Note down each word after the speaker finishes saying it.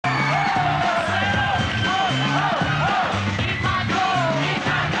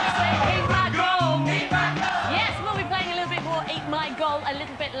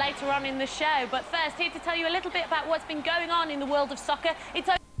on in the show. But first, here to tell you a little bit about what's been going on in the world of soccer. It's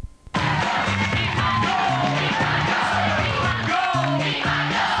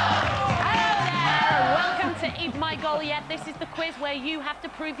Eat My Goal Yet. This is the quiz where you have to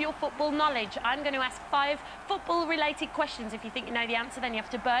prove your football knowledge. I'm going to ask 5 football-related questions. If you think you know the answer, then you have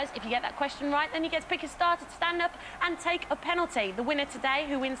to buzz. If you get that question right, then you get to pick a starter to stand up and take a penalty. The winner today,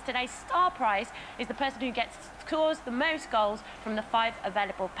 who wins today's star prize, is the person who scores the most goals from the 5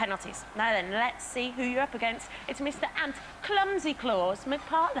 available penalties. Now then, let's see who you're up against. It's Mr. Ant Clumsy Claus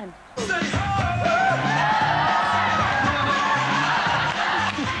McPartland.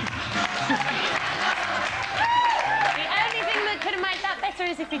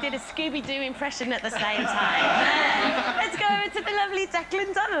 Is if he did a Scooby-Doo impression at the same time. Let's go over to the lovely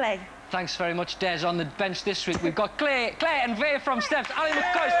Declan Donnelly. Thanks very much, Des. On the bench this week, we've got Clay and Faye from Steps, Ali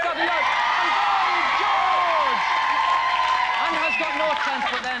McCoist, W. and George! And has got no chance,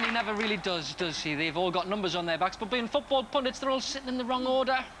 but then he never really does he? They've all got numbers on their backs, but being football pundits, they're all sitting in the wrong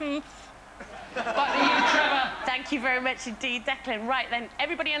order. Back to you, Trevor. Thank you very much indeed, Declan. Right then,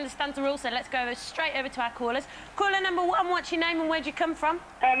 everybody understands the rules, so let's go straight over to our callers. Caller number 1, what's your name and where'd you come from?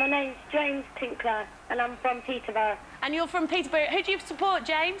 My name's James Tinkler, and I'm from Peterborough. And you're from Peterborough. Who do you support,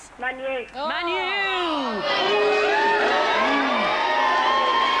 James? Man U. Oh. Man U!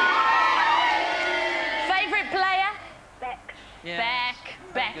 Favourite player? Beck. Yeah.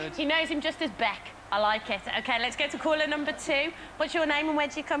 Beck. Good. He knows him just as Beck. I like it. OK, let's go to caller number 2. What's your name and where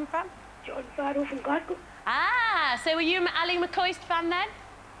do you come from? John Farrell from Glasgow. Ah, so were you an Ali McCoist fan then?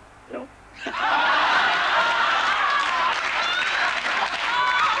 No. That's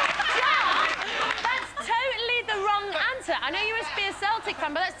totally the wrong answer. I know you must be a Celtic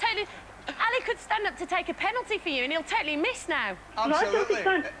fan, but that's totally... Ali could stand up to take a penalty for you and he'll totally miss now. I'm not a Celtic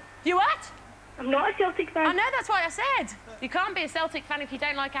fan. You what? I'm not a Celtic fan. I know, that's what I said. You can't be a Celtic fan if you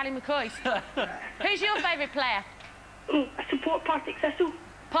don't like Ali McCoist. Who's your favourite player? I support Partick Thistle.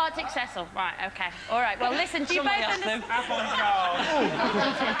 Partick Cecil. Right, OK. All right, well, listen, do you both understand...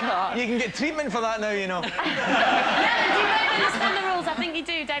 You can get treatment for that now, you know. No, do you both understand the rules? I think you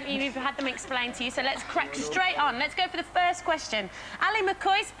do, don't you? You've had them explained to you, so let's crack straight on. Let's go for the first question. Ali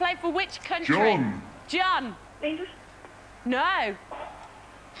McCoist played for which country? John. John. Rangers. No.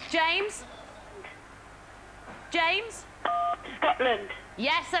 James? James? Scotland.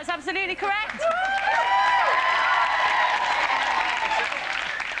 Yes, that's absolutely correct.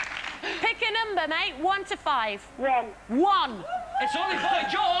 Pick a number, mate. 1 to 5. 1. 1. It's only by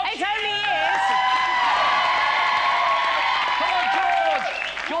George! It only is. Come on, George!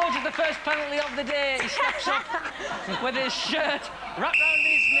 George is the first penalty of the day. He steps up with his shirt wrapped round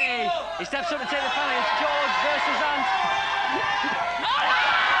his knee. He steps up to take the penalty. It's George versus Ant.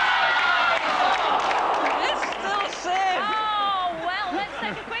 It's still safe! Oh, well, let's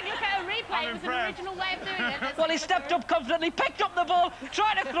take a quick look at a replay. It was an original way of doing it. Well, he stepped up confidently, picked up the ball,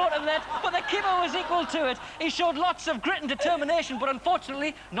 tried to throw it to the net, but the keeper was equal to it. He showed lots of grit and determination, but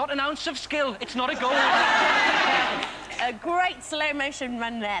unfortunately, not an ounce of skill. It's not a goal. A great slow-motion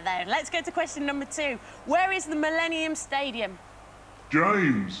run there, though. Let's go to question number 2. Where is the Millennium Stadium?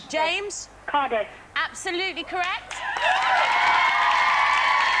 James. James? Cardiff. Absolutely correct.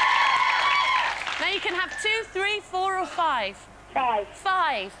 Now you can have 2, 3, 4 or 5. 5.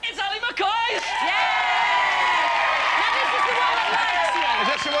 5. It's Ali McCoist! Yeah! Now this is the one that likes you. Is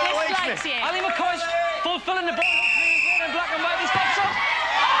this the one that This likes me? you. Ali McCoist fulfilling the ball in black and white. He steps up.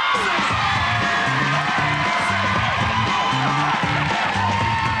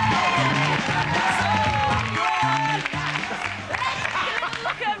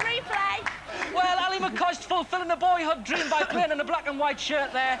 Look at a replay. Well, Ali McCoist fulfilling the boyhood dream by playing in a black and white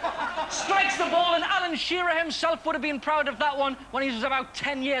shirt there. Strikes the ball, and Alan Shearer himself would have been proud of that one when he was about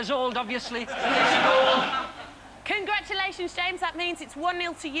 10 years old, obviously. Congratulations, James. That means it's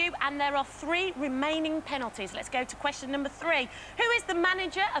 1-0 to you, and there are 3 remaining penalties. Let's go to question number 3. Who is the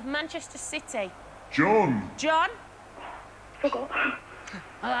manager of Manchester City? John. John? Forgot.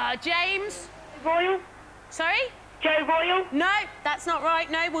 James? Royal. Sorry? Joe Royal. No, that's not right.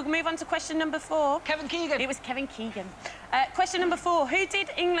 No, we'll move on to question number 4. Kevin Keegan. It was Kevin Keegan. Question number 4. Who did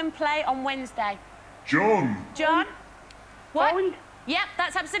England play on Wednesday? John. John? What? Holland. Yep,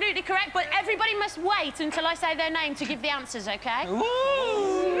 that's absolutely correct, but everybody must wait until I say their name to give the answers, OK? Ooh!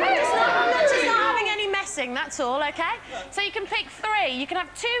 I'm just not having any messing, that's all, OK? So you can pick 3. You can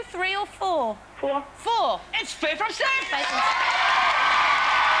have 2, 3 or 4. 4. 4. It's Faye from Steps! Faye from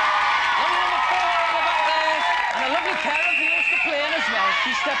Number 4 in the back there. And a lovely parent who wants to play in as well.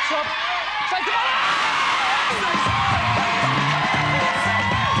 She steps up. It's like, come on!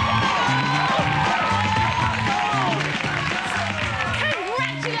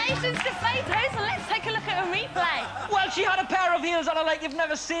 She had a pair of heels on her like you've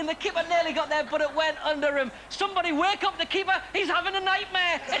never seen. The keeper nearly got there, but it went under him. Somebody wake up the keeper. He's having a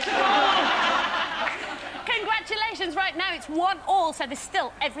nightmare. It's a goal. Congratulations. Right now, it's 1-1, so there's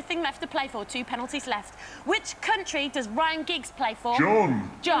still everything left to play for. 2 penalties left. Which country does Ryan Giggs play for? John.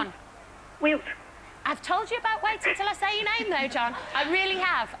 John. Wales. I've told you about waiting till I say your name, though, John. I really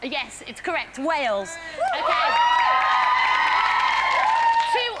have. Yes, it's correct. Wales. OK.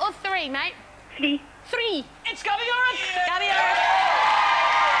 2 or 3, mate? 3. 3. It's Gabby Urich. Gabby Urich.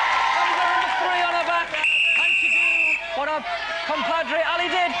 Number 3 on her back. And she did what her compadre Ali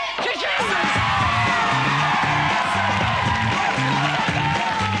did. She shoots!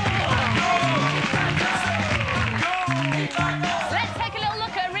 Let's take a little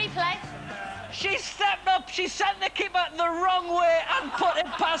look at a replay. She stepped up, she sent the keeper the wrong way and put it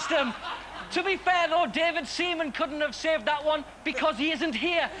past him. To be fair, though, David Seaman couldn't have saved that one because he isn't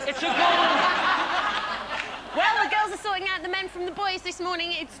here. It's a goal. Well, the girls are sorting out the men from the boys this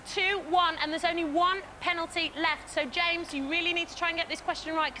morning. It's 2-1, and there's only 1 penalty left. So, James, you really need to try and get this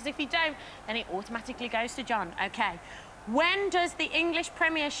question right, because if you don't, then it automatically goes to John. OK. When does the English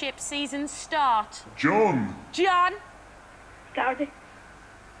Premiership season start? John. John? Saturday.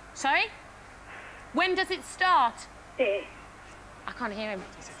 Sorry? When does it start? Eh. I can't hear him.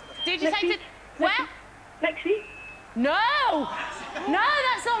 Did you Next say week. to... Where? Next week. No! No,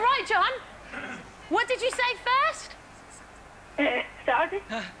 that's not right, John. What did you say first? Saturday.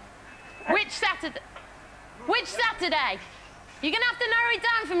 Which Saturday? Which Saturday? You're going to have to narrow it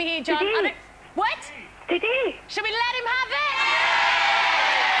down for me here, John. Today. I don't... What? Today. Should we let him have it?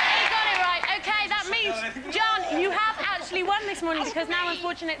 He got it right. OK, that means, John, you have actually won this morning, because now,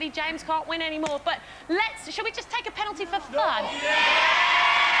 unfortunately, James can't win anymore. But shall we just take a penalty for fun?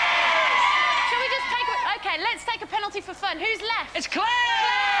 Shall we just take a... OK, let's take a penalty for fun. Who's left? It's Claire!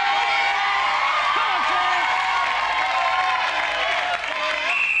 Come on, Claire!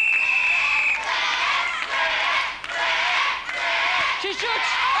 She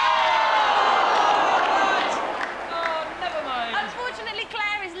shoots! Oh, never mind. Unfortunately,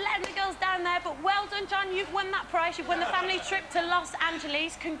 Claire is letting the girls down there, but well done, John. You've won that prize. You've won the family trip to Los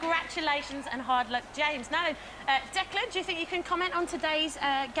Angeles. Congratulations and hard luck, James. Now, Declan, do you think you can comment on today's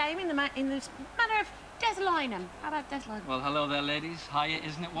game in the manner of Des Lynam? How about Des Lynam? Well, hello there, ladies. Hiya,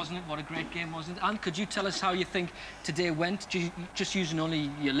 isn't it, wasn't it? What a great game, wasn't it? And could you tell us how you think today went? Just using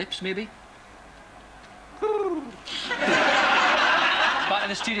only your lips, maybe? Back to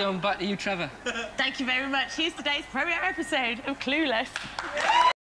the studio and back to you, Trevor. Thank you very much. Here's today's premiere episode of Clueless.